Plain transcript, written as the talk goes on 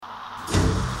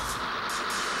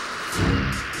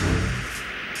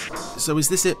So is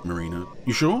this it, Marina?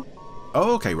 You sure?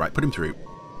 Oh, okay, right, put him through.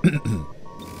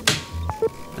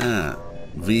 Ah,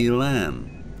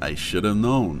 VLAN. I should have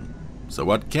known. So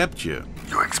what kept you?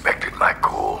 You expected my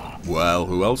call. Well,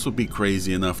 who else would be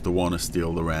crazy enough to want to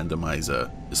steal the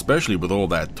randomizer? Especially with all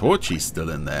that torchy still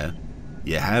in there.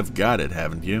 You have got it,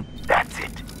 haven't you? That's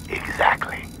it.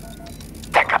 Exactly.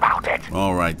 Think about it.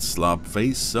 Alright,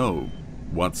 slobface, so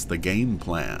what's the game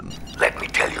plan? Let me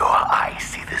tell you how I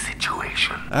see the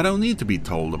situation. I don't need to be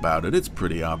told about it, it's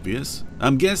pretty obvious.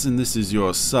 I'm guessing this is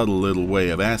your subtle little way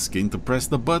of asking to press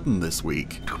the button this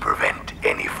week. To prevent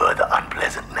any further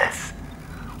unpleasantness,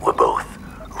 we're both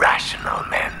rational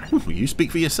men. You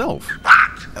speak for yourself.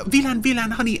 But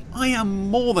VLAN, honey, I am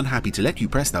more than happy to let you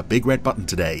press that big red button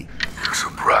today. you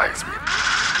surprise me.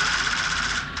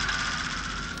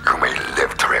 You may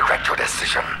live to regret your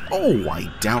decision. Oh,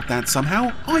 I doubt that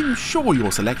somehow. I'm sure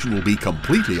your selection will be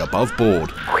completely above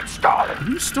board. Quit stalling. Are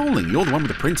you stalling? You're the one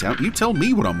with the printout. You tell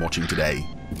me what I'm watching today.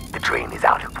 The train is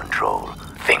out of control.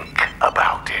 Think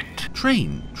about it.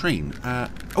 Train.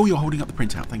 Oh, you're holding up the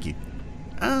printout, thank you.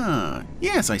 Ah,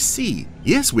 yes, I see.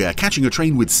 Yes, we are catching a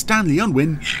train with Stanley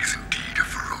Unwin. He is indeed a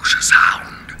ferocious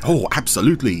hound. Oh,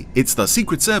 absolutely. It's the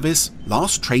Secret Service.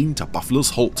 Last train to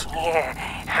Buffler's Halt. Yeah,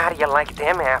 how do you like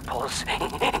them apples?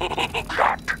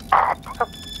 Shut up.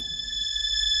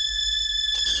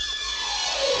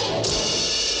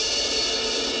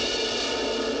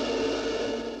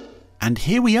 And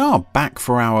here we are, back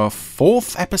for our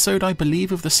 4th episode, I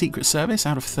believe, of the Secret Service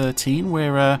out of 13.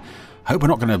 We're hope we're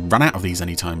not going to run out of these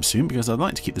anytime soon, because I'd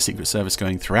like to keep the Secret Service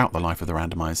going throughout the life of the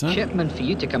randomizer. Shipment for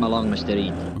you to come along, Mr.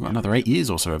 Reed. We've got another 8 years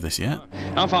or so of this yet.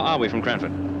 How far are we from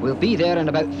Cranford? We'll be there in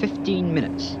about 15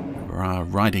 minutes. We're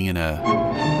riding in a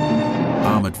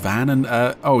armoured van, and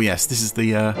oh yes, this is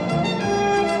the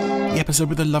episode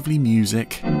with the lovely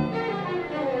music,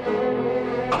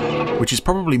 which is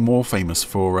probably more famous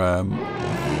for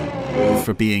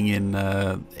being in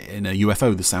a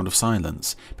UFO, The Sound of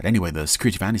Silence. But anyway, the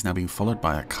security van is now being followed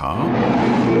by a car.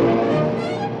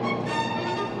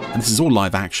 And this is all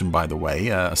live action, by the way,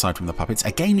 aside from the puppets.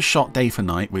 Again, shot day for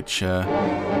night, which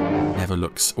never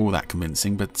looks all that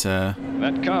convincing, but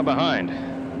That car behind.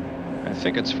 I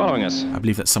think it's following us. I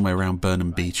believe that's somewhere around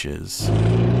Burnham Beaches.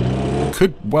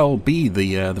 Could well be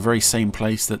the very same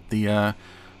place that the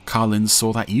Carlins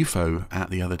saw that UFO at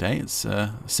the other day. It's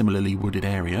a similarly wooded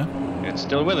area. It's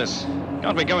still with us.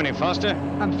 Can't we go any faster?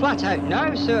 I'm flat out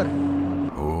now, sir.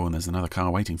 Oh, and there's another car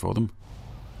waiting for them.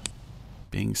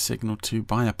 Being signalled to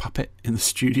by a puppet in the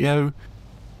studio.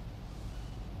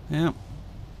 Yeah.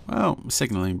 Well,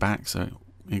 signalling back, so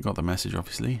you got the message,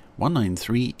 obviously.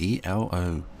 193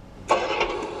 ELO.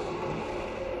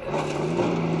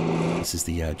 This is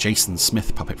the Jason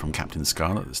Smith puppet from Captain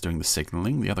Scarlet that's doing the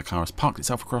signalling. The other car has parked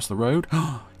itself across the road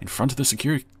in front of the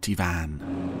security van.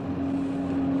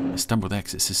 A stumbled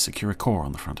exit says Securicor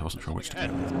on the front. I wasn't sure which to go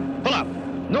with. Pull up!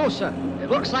 No, sir. It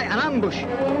looks like an ambush.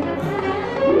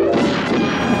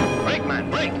 Brake, man,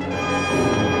 brake!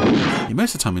 Yeah,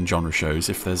 most of the time in genre shows,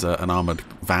 if there's an armoured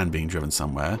van being driven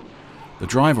somewhere, the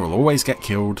driver will always get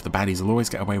killed, the baddies will always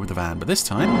get away with the van. But this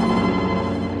time,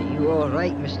 Are you all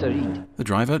right, Mr. Reed? the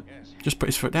driver just put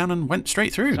his foot down and went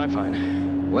straight through. I'm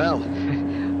fine. Well,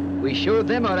 we showed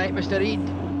them all right, Mr. Reed.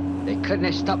 They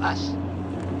couldn't stop us.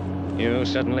 You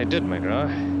certainly did, McGraw.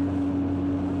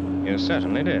 You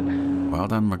certainly did. Well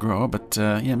done, McGraw. But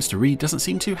yeah, Mr. Reed doesn't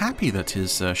seem too happy that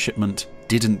his shipment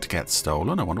didn't get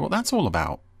stolen. I wonder what that's all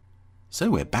about. So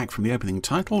we're back from the opening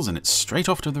titles, and it's straight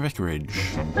off to the vicarage.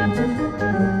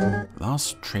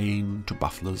 Last train to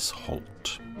Buffler's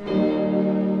Halt.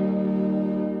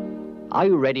 Are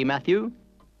you ready, Matthew?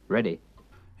 Ready.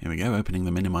 Here we go, opening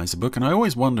the Minimizer book. And I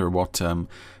always wonder what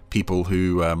people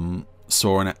who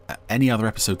saw any other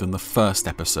episode than the first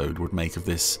episode would make of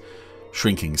this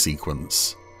shrinking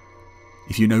sequence.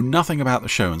 If you know nothing about the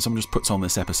show and someone just puts on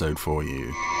this episode for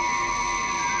you.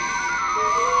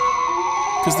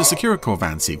 Because the Securicor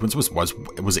van sequence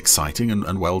was exciting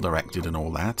and well directed and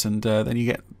all that, and then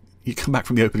you come back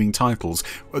from the opening titles.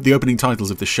 The opening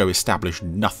titles of the show establish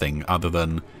nothing other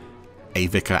than a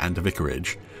vicar and a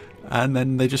vicarage, and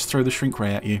then they just throw the shrink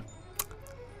ray at you.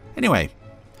 Anyway,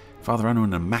 Father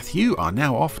Unwin and Matthew are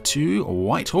now off to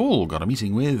Whitehall. Got a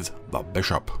meeting with the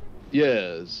Bishop.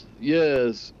 Yes.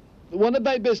 One of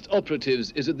my best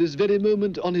operatives is at this very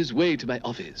moment on his way to my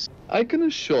office. I can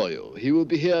assure you he will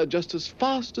be here just as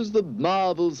fast as the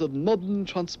marvels of modern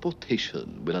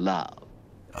transportation will allow.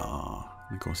 Ah,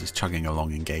 and of course it's chugging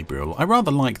along in Gabriel. I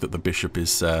rather like that the Bishop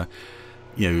is,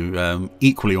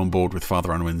 equally on board with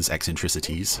Father Unwin's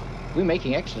eccentricities. We're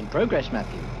making excellent progress,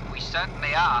 Matthew. We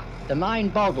certainly are. The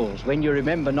mind boggles when you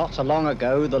remember not so long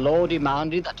ago the law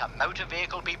demanded that a motor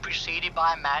vehicle be preceded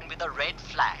by a man with a red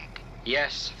flag.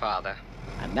 Yes, Father.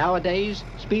 And nowadays,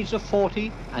 speeds of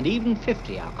 40 and even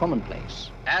 50 are commonplace.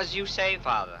 As you say,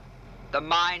 Father, the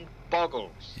mind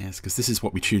boggles. Yes, because this is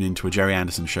what we tune into a Jerry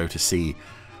Anderson show to see.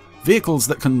 Vehicles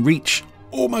that can reach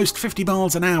almost 50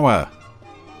 miles an hour.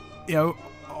 You know,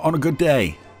 on a good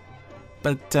day.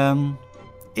 But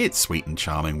it's sweet and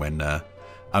charming when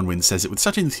Unwin says it with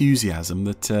such enthusiasm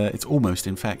that it's almost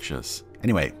infectious.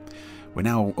 Anyway, we're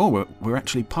now... Oh, we're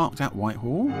actually parked at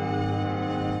Whitehall.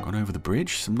 Gone over the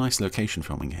bridge. Some nice location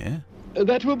filming here.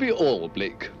 That will be all,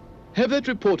 Blake. Have that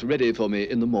report ready for me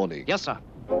in the morning. Yes, sir.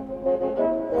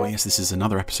 Oh yes, this is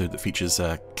another episode that features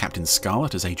Captain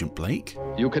Scarlet as Agent Blake.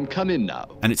 You can come in now.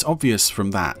 And it's obvious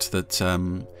from that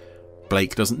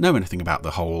Blake doesn't know anything about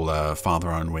the whole Father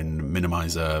Unwin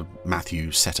Minimizer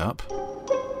Matthew setup.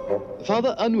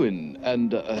 Father Unwin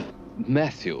and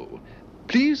Matthew,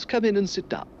 please come in and sit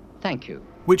down. Thank you.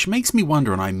 Which makes me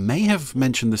wonder, and I may have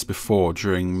mentioned this before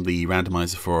during the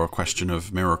randomizer for a question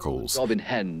of miracles. Job in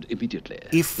hand immediately.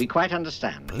 If We quite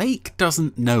understand. Blake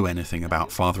doesn't know anything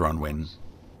about Father Unwin,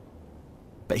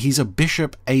 but he's a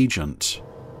Bishop agent.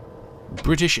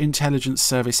 British Intelligence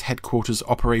Service Headquarters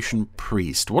Operation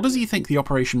Priest. What does he think the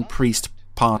Operation Priest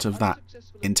part of that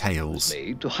entails?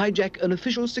 Made to hijack an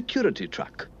official security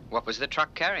truck. What was the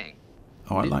truck carrying?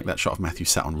 Oh, I like that shot of Matthew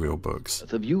sat on real books.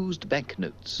 Of used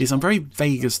banknotes. Yes, I'm very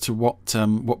vague as to what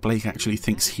Blake actually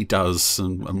thinks he does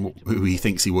and who he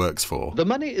thinks he works for. The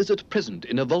money is at present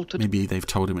in a vaulted... Maybe they've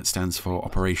told him it stands for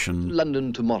Operation...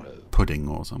 London tomorrow. Pudding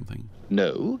or something.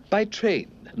 No, by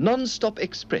train. Non-stop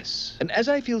express. And as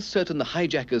I feel certain the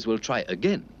hijackers will try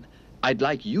again, I'd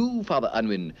like you, Father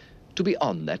Unwin, to be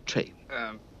on that train.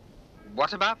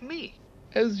 What about me?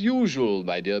 As usual,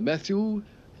 my dear Matthew,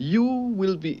 you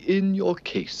will be in your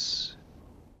case.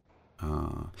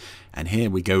 And here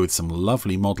we go with some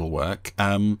lovely model work.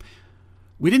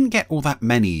 We didn't get all that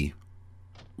many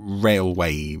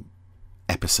railway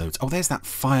episodes. Oh, there's that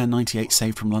Fire 98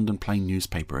 saved from London Plain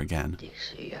newspaper again.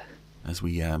 This here. As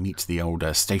we meet the old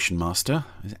station master.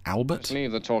 Is it Albert? Just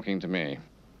leave the talking to me.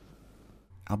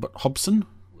 Albert Hobson?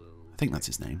 I think that's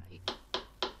his name.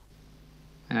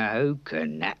 Who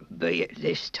can that be at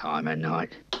this time of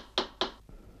night?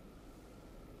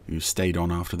 Who stayed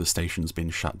on after the station's been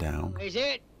shut down. Is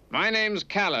it? My name's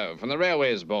Callow from the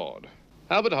Railways Board.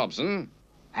 Albert Hobson.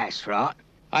 That's right.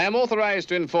 I am authorised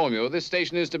to inform you this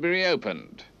station is to be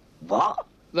reopened. What?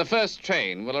 The first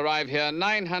train will arrive here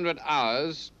 900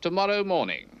 hours tomorrow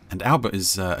morning. And Albert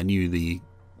is a newly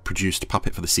produced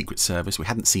puppet for the Secret Service. We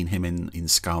hadn't seen him in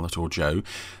Scarlet or Joe.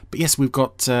 But yes, we've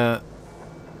got... as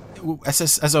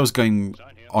I was going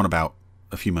on about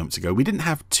a few moments ago, we didn't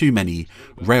have too many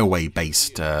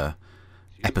railway-based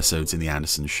episodes in the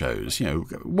Anderson shows. You know,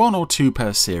 1 or 2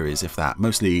 per series, if that.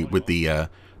 Mostly with the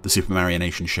Super Mario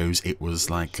Nation shows, it was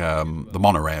like the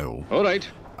monorail. All right.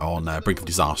 On Brink of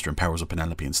Disaster and Perils of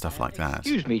Penelope and stuff like that.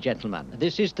 Excuse me, gentlemen.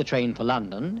 This is the train for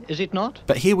London, is it not?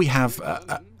 But here we have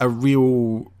a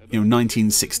real,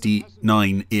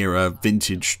 1969 era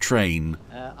vintage train.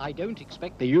 I don't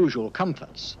expect the usual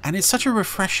comforts. And it's such a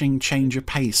refreshing change of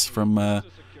pace from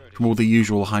all the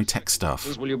usual high-tech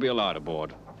stuff. Will you be allowed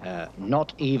aboard?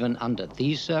 Not even under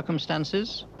these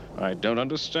circumstances? I don't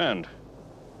understand.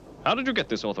 How did you get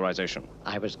this authorization?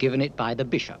 I was given it by the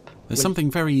bishop. There's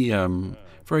something very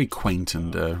very quaint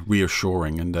and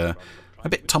reassuring and a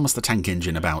bit Thomas the Tank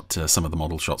Engine about some of the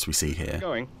model shots we see here.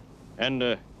 Going.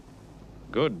 And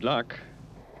good luck.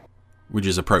 Which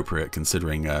is appropriate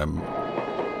considering,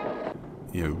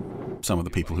 some of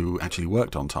the people who actually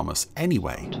worked on Thomas.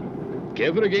 Anyway.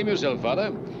 Care for a game yourself,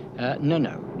 Father?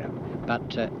 No.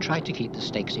 But try to keep the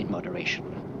stakes in moderation.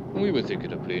 We were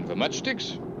thinking of playing for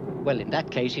matchsticks. Well, in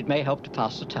that case, it may help to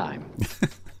pass the time.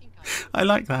 I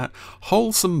like that.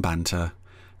 Wholesome banter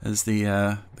as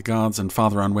the guards and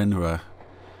Father Unwin who are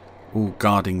all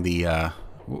guarding the...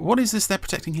 what is this they're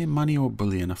protecting here? Money or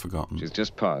bullion? I've forgotten. She's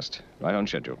just passed. Right on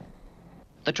schedule.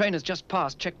 The train has just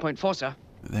passed checkpoint 4, sir.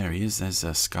 There he is. There's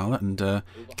Scarlet. And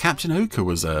Captain Oka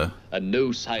was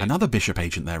another Bishop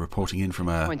agent there reporting in from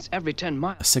Points every 10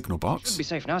 miles. a signal box. Should be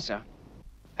safe now, sir.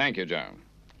 Thank you, Joe.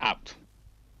 Out.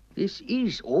 This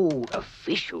is all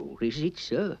official, is it,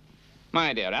 sir?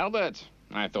 My dear Albert,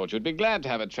 I thought you'd be glad to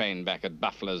have a train back at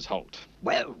Buffler's Halt.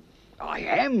 Well, I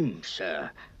am,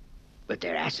 sir. But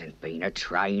there hasn't been a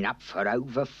train up for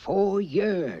over 4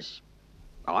 years.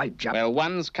 I jumped... Well,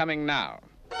 one's coming now.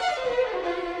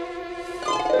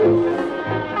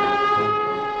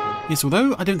 Yes,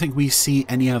 although I don't think we see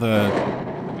any other...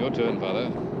 Your turn, Father.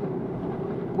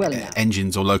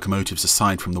 engines or locomotives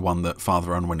aside from the one that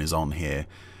Father Unwin is on here,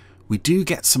 we do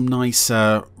get some nice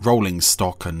rolling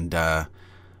stock and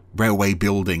railway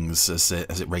buildings as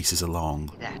it races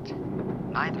along. That.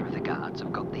 Neither of the guards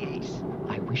have got the ace.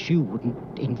 I wish you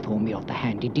wouldn't inform me of the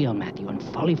handy deal, Matthew, and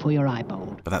folly for your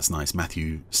eyeball. But that's nice,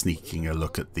 Matthew sneaking a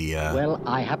look at the... Well,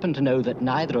 I happen to know that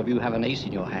neither of you have an ace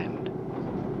in your hand.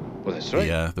 Well, that's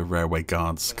right. The railway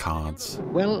guards' cards.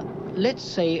 Well, let's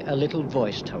say a little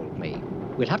voice told me.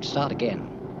 We'll have to start again.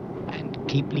 And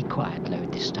keeply quiet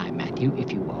load this time, Matthew,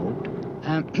 if you won't.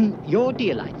 Your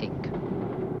deal, I think.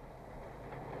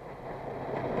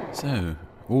 So,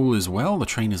 all is well. The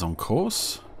train is on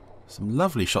course. Some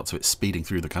lovely shots of it speeding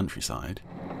through the countryside.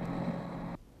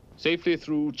 Safely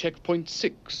through checkpoint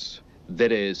 6.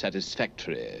 Very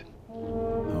satisfactory.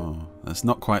 Oh, that's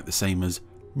not quite the same as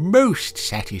most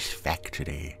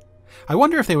satisfactory. I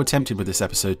wonder if they were tempted with this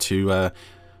episode to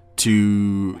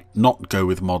not go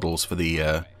with models for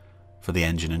the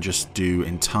engine and just do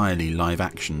entirely live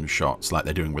action shots like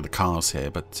they're doing with the cars here,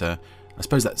 but I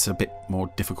suppose that's a bit more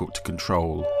difficult to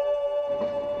control.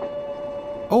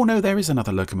 Oh no, there is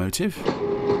another locomotive.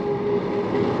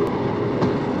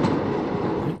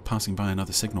 Passing by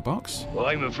another signal box. Well,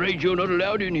 I'm afraid you're not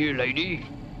allowed in here, lady.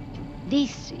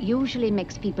 This usually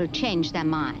makes people change their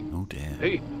mind. Oh dear.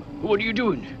 Hey, what are you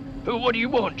doing? What do you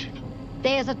want?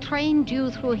 There's a train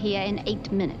due through here in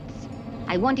 8 minutes.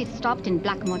 I want it stopped in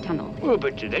Blackmore Tunnel. Oh,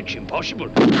 but that's impossible.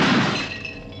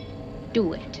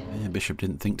 Do it. Yeah, Bishop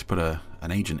didn't think to put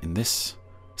an agent in this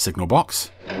signal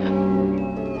box. Oh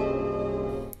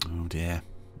dear.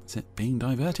 Is it being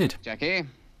diverted? Jackie,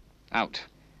 out.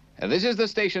 This is the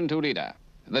station 2 leader.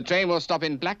 The train will stop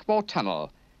in Blackmore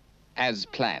Tunnel, as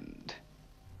planned.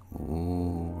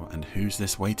 Oh, and who's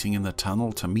this waiting in the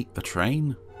tunnel to meet the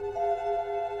train?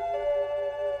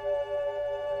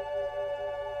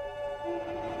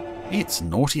 It's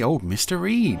naughty old Mr.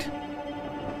 Reed.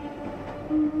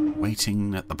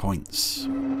 Waiting at the points.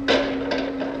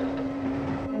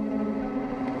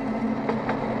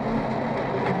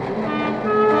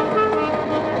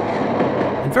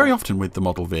 And very often with the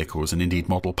model vehicles and indeed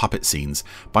model puppet scenes,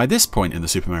 by this point in the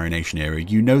Supermarionation era,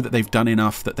 you know that they've done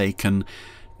enough that they can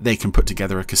put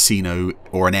together a casino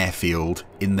or an airfield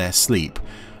in their sleep.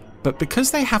 But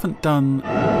because they haven't done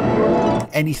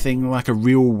anything like a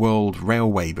real-world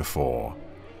railway before,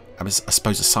 I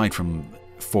suppose aside from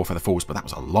Four Feather Falls, but that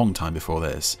was a long time before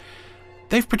this,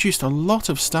 they've produced a lot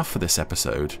of stuff for this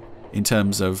episode in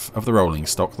terms of the rolling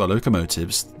stock, the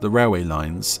locomotives, the railway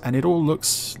lines, and it all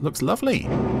looks lovely.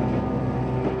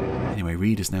 Anyway,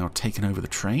 Reed has now taken over the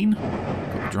train.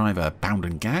 Got the driver bound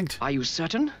and gagged. Are you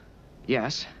certain?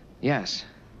 Yes. Yes.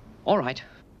 All right.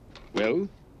 Well?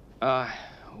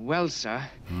 Well, sir.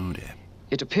 Oh dear.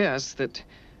 It appears that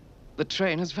the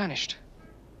train has vanished.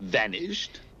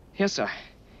 Vanished? Yes, sir.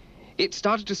 It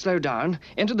started to slow down,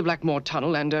 entered the Blackmore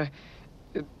Tunnel, and,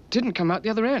 it didn't come out the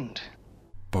other end.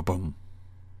 Ba-bum.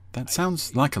 That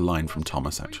sounds like a line from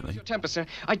Thomas, actually. Your temper, sir.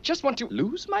 I just want to...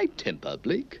 Lose my temper,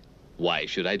 Blake? Why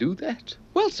should I do that?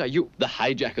 Well, sir, you... The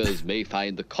hijackers may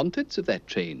find the contents of that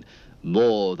train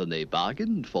more than they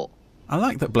bargained for. I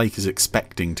like that Blake is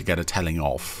expecting to get a telling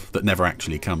off that never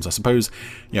actually comes. I suppose,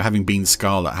 having been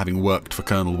Scarlet, having worked for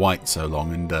Colonel White so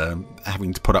long, and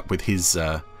having to put up with his,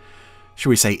 shall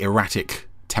we say, erratic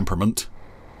temperament,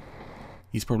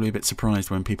 he's probably a bit surprised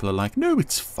when people are like, no,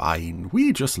 it's fine.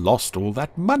 We just lost all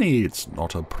that money. It's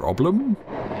not a problem.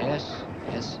 Yes.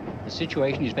 The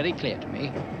situation is very clear to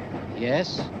me.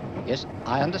 Yes,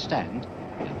 I understand.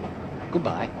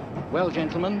 Goodbye. Well,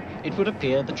 gentlemen, it would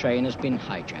appear the train has been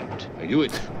hijacked. I knew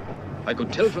it. I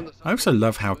could tell from the... I also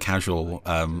love how casual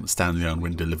Stanley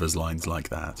Unwin delivers lines like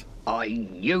that. I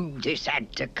knew this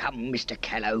had to come, Mr.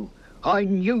 Callow. I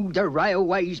knew the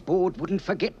Railways Board wouldn't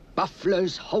forget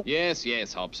Buffler's Halt. Yes,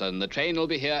 Hobson. The train will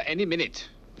be here any minute.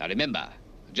 Now remember,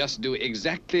 just do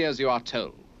exactly as you are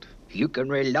told. You can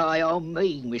rely on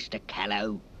me, Mr.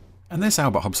 Callow. And this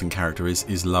Albert Hobson character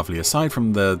is lovely. Aside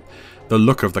from the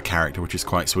look of the character, which is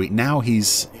quite sweet, now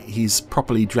he's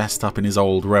properly dressed up in his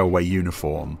old railway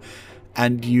uniform.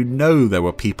 And there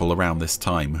were people around this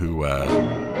time who were,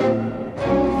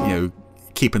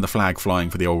 keeping the flag flying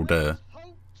for the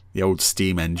old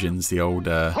steam engines, the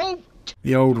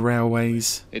old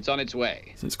railways. It's on its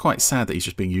way. So it's quite sad that he's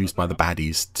just being used by the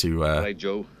baddies to... Right,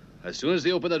 Joe. As soon as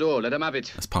they open the door, let them have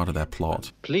it. As part of their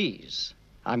plot. Please.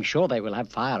 I'm sure they will have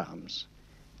firearms.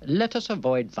 Let us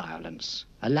avoid violence.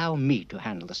 Allow me to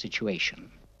handle the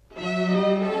situation.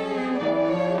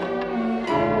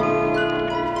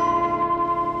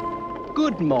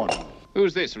 Good morning.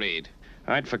 Who's this, Reed?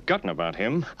 I'd forgotten about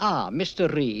him. Ah,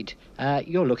 Mr. Reed,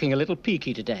 you're looking a little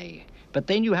peaky today. But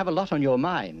then you have a lot on your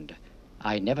mind.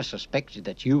 I never suspected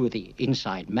that you were the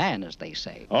inside man, as they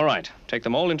say. All right, take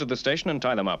them all into the station and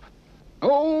tie them up.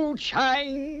 All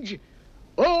change!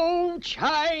 All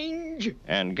change!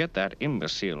 And get that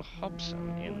imbecile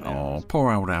Hobson in there. Oh,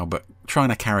 poor old Albert, trying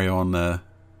to carry on,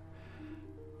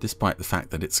 despite the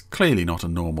fact that it's clearly not a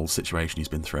normal situation he's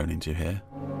been thrown into here.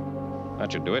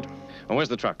 That should do it. And where's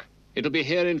the truck? It'll be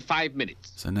here in 5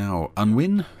 minutes. So now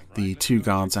Unwin, the 2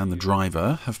 guards and the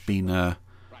driver have been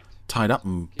tied up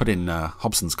and put in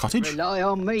Hobson's cottage. Rely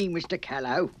on me, Mr.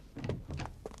 Callow.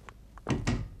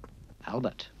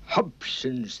 Albert.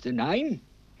 Hobson's the name.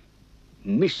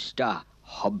 Mr.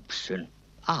 Hobson.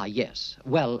 Ah, yes.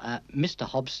 Well, Mr.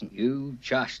 Hobson. You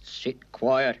just sit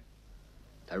quiet.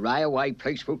 The railway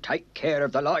police will take care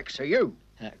of the likes of you.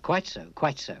 Quite so,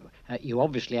 quite so. You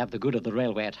obviously have the good of the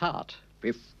railway at heart.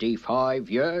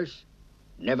 55 years.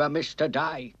 Never missed a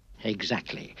day.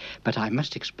 Exactly. But I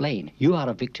must explain, you are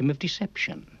a victim of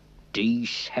deception.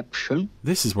 Deception?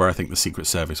 This is where I think the Secret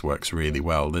Service works really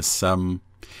well. This,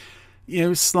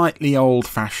 slightly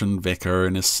old-fashioned vicar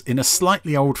in a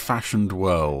slightly old-fashioned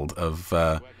world of,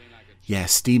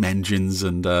 steam engines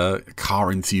and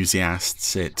car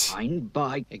enthusiasts. Signed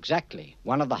by... Exactly.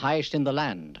 One of the highest in the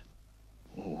land.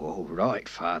 Oh, all right,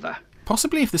 Father.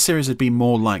 Possibly if the series had been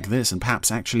more like this and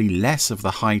perhaps actually less of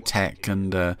the high-tech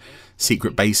and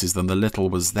secret bases than the little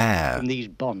was there. From these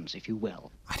bonds, if you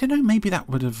will. I don't know, maybe that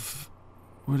would have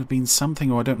been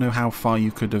something, or I don't know how far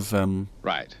you could have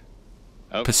Right.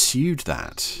 pursued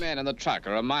that. Men and the truck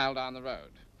are a mile down the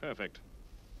road. Perfect.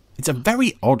 It's a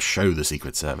very odd show, the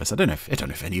Secret Service. I don't know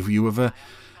if any of you ever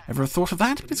thought of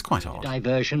that, but it's quite odd.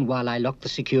 Diversion while I lock the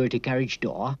security carriage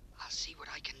door. I'll see what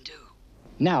I can do.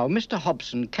 Now, Mr.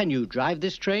 Hobson, can you drive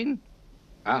this train?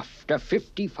 After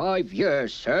 55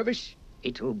 years' service,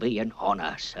 it'll be an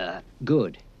honour, sir.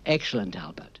 Good. Excellent,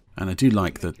 Albert. And I do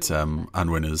like that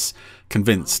Unwin has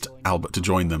convinced Albert to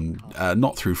join them,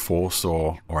 not through force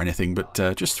or anything, but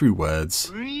just through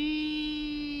words. Read.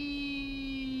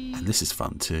 And this is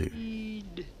fun too.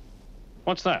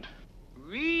 What's that?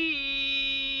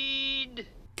 Read.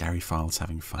 Gary Files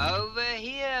having fun. Over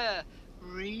here.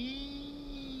 Read.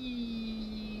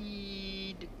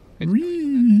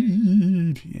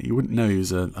 Read. Yeah, you wouldn't know he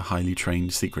was a highly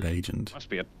trained secret agent. Must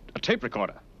be a tape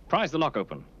recorder. Prise the lock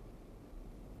open.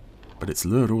 But it's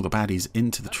lured all the baddies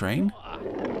into the train.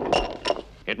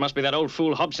 It must be that old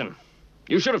fool Hobson.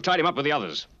 You should have tied him up with the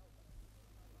others.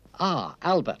 Ah,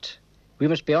 Albert. We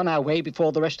must be on our way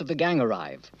before the rest of the gang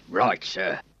arrive. Right,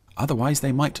 sir. Otherwise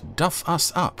they might duff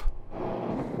us up.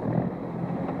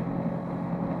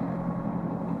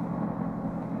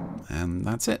 And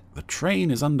that's it. The train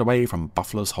is underway from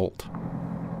Bufflers Halt.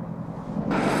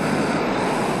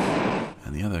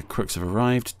 And the other crooks have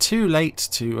arrived too late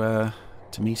to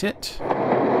meet it.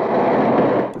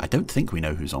 I don't think we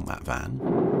know who's on that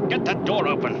van. Get that door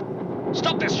open.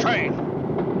 Stop this train.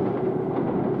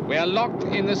 We are locked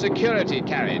in the security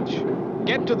carriage.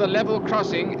 Get to the level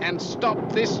crossing and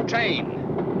stop this train.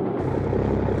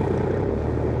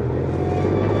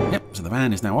 Yep, so the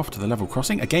van is now off to the level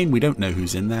crossing. Again, we don't know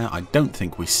who's in there. I don't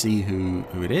think we see who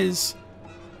it is.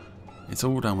 It's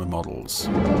all done with models.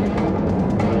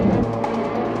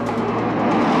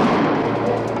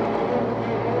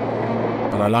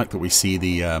 But I like that we see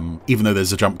the, even though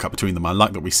there's a jump cut between them, I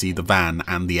like that we see the van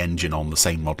and the engine on the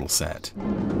same model set.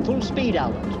 Full speed,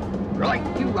 Albert.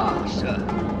 Right you are, sir.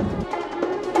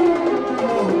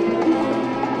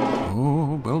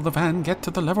 Oh, will the van get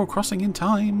to the level crossing in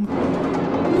time?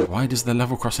 Why does the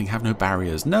level crossing have no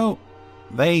barriers? No,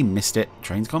 they missed it.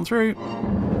 Train's gone through.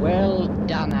 Well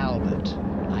done, Albert.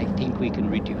 I think we can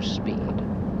reduce speed.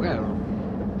 Well,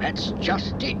 that's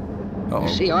just it. Uh-oh. You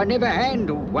see, I never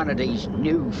handled one of these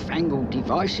newfangled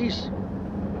devices.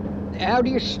 How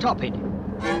do you stop it?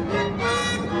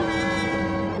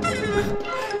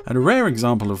 And a rare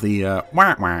example of the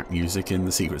wah-wah music in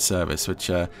the Secret Service, which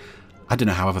I don't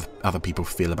know how other people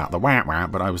feel about the wah-wah,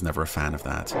 but I was never a fan of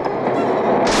that.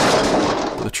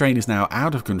 But the train is now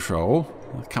out of control,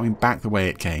 coming back the way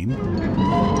it came. And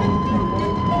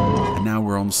now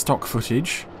we're on stock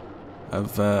footage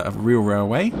of a real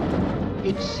railway.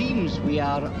 It seems we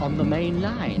are on the main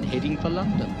line, heading for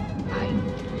London. Main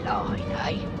line,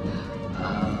 eh?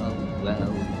 Oh,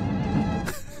 well...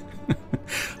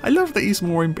 I love that he's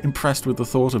more impressed with the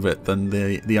thought of it than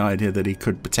the idea that he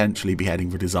could potentially be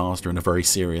heading for disaster in a very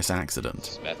serious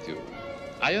accident. Matthew,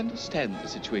 I understand the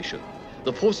situation.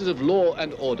 The forces of law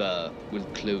and order will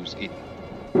close in.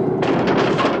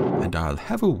 And I'll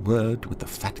have a word with the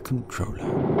Fat Controller.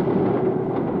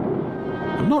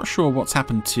 I'm not sure what's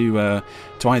happened to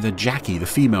either Jackie, the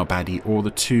female baddie, or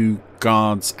the two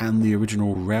guards and the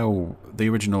original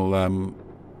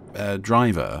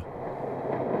driver.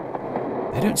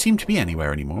 They don't seem to be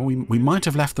anywhere anymore. We might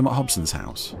have left them at Hobson's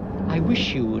house. I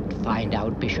wish you would find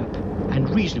out, Bishop, and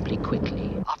reasonably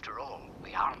quickly. After all,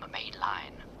 we are on the main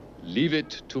line. Leave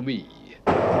it to me.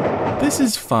 This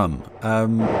is fun.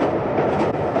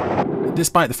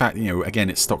 Despite the fact, again,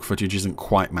 its stock footage isn't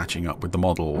quite matching up with the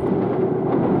model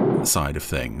side of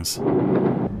things.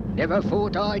 Never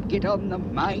thought I'd get on the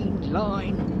main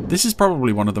line. This is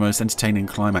probably one of the most entertaining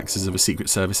climaxes of a Secret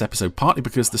Service episode, partly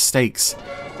because the stakes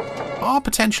are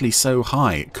potentially so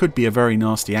high. It could be a very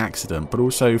nasty accident, but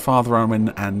also Father Unwin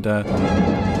and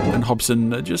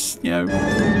Hobson are just,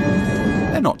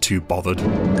 they're not too bothered.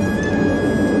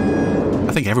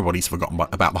 I think everybody's forgotten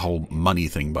about the whole money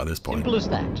thing by this point. Simple as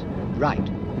that. Right.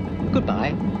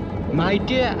 Goodbye. My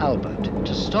dear Albert,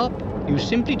 to stop, you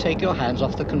simply take your hands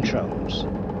off the controls.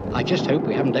 I just hope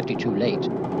we haven't left it too late.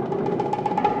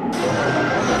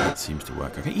 That seems to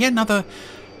work. Okay, yeah,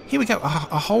 here we go, a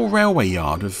whole railway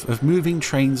yard of moving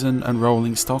trains and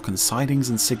rolling stock and sidings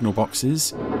and signal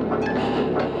boxes.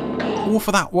 All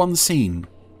for that one scene.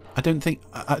 I don't think...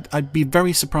 I'd be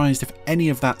very surprised if any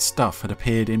of that stuff had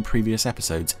appeared in previous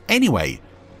episodes. Anyway,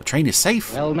 the train is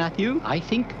safe. Well, Matthew, I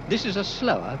think this is a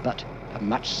slower but a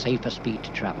much safer speed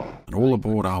to travel. And all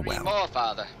aboard are well. More,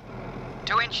 Father.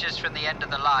 2 inches from the end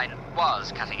of the line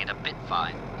was cutting it a bit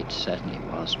fine. It certainly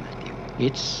was, Matthew.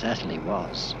 It certainly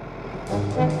was.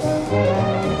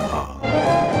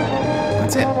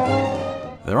 That's it.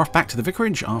 They're off back to the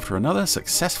vicarage after another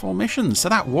successful mission. So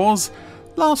that was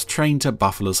Last Train to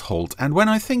Buffler's Halt. And when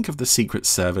I think of the Secret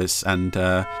Service and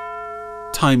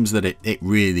times that it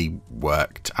really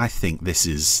worked, I think this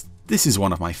is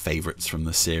one of my favourites from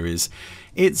the series.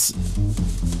 It's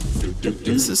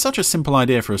such a simple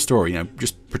idea for a story,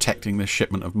 just protecting this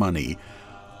shipment of money.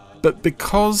 But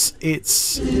because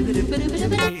it's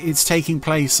taking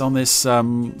place on this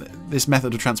this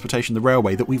method of transportation, the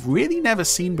railway, that we've really never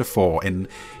seen before in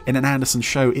an Anderson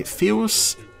show, it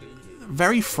feels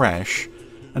very fresh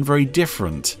and very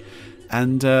different.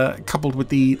 And coupled with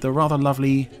the rather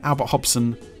lovely Albert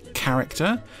Hobson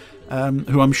character,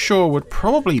 who I'm sure would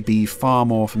probably be far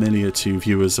more familiar to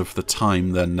viewers of the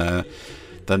time than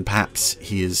perhaps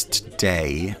he is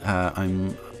today.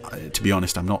 To be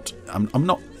honest, I'm not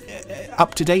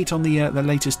up to date on the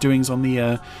latest doings on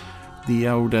the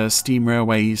old steam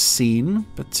railway scene,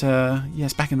 but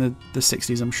yes, back in the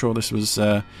 60s, I'm sure this was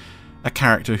a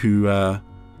character who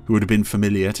would have been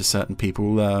familiar to certain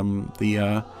people.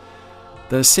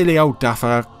 The silly old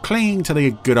duffer clinging to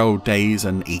the good old days,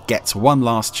 and he gets one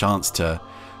last chance to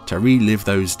relive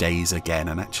those days again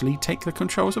and actually take the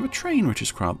controls of a train, which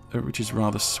is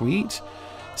rather sweet.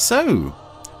 So,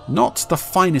 not the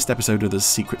finest episode of the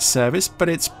Secret Service, but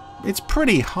it's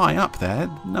pretty high up there.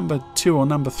 Number 2 or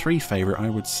number 3 favourite, I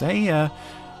would say.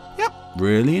 Yep,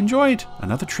 really enjoyed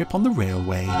another trip on the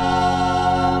railway.